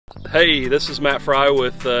Hey, this is Matt Fry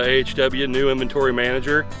with AHW, new inventory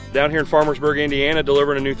manager. Down here in Farmersburg, Indiana,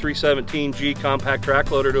 delivering a new 317G compact track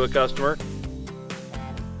loader to a customer.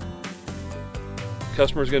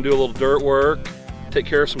 Customer's going to do a little dirt work, take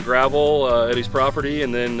care of some gravel at his property,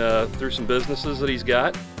 and then through some businesses that he's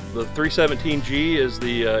got. The 317G is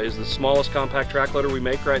the smallest compact track loader we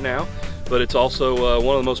make right now, but it's also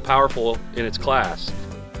one of the most powerful in its class.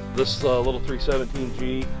 This little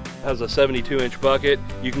 317G has a 72-inch bucket.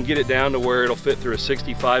 You can get it down to where it'll fit through a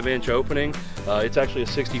 65-inch opening. It's actually a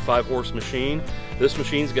 65-horse machine. This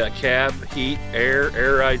machine's got cab, heat,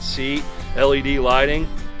 air ride seat, LED lighting.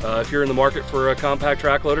 If you're in the market for a compact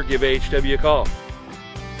track loader, give AHW a call.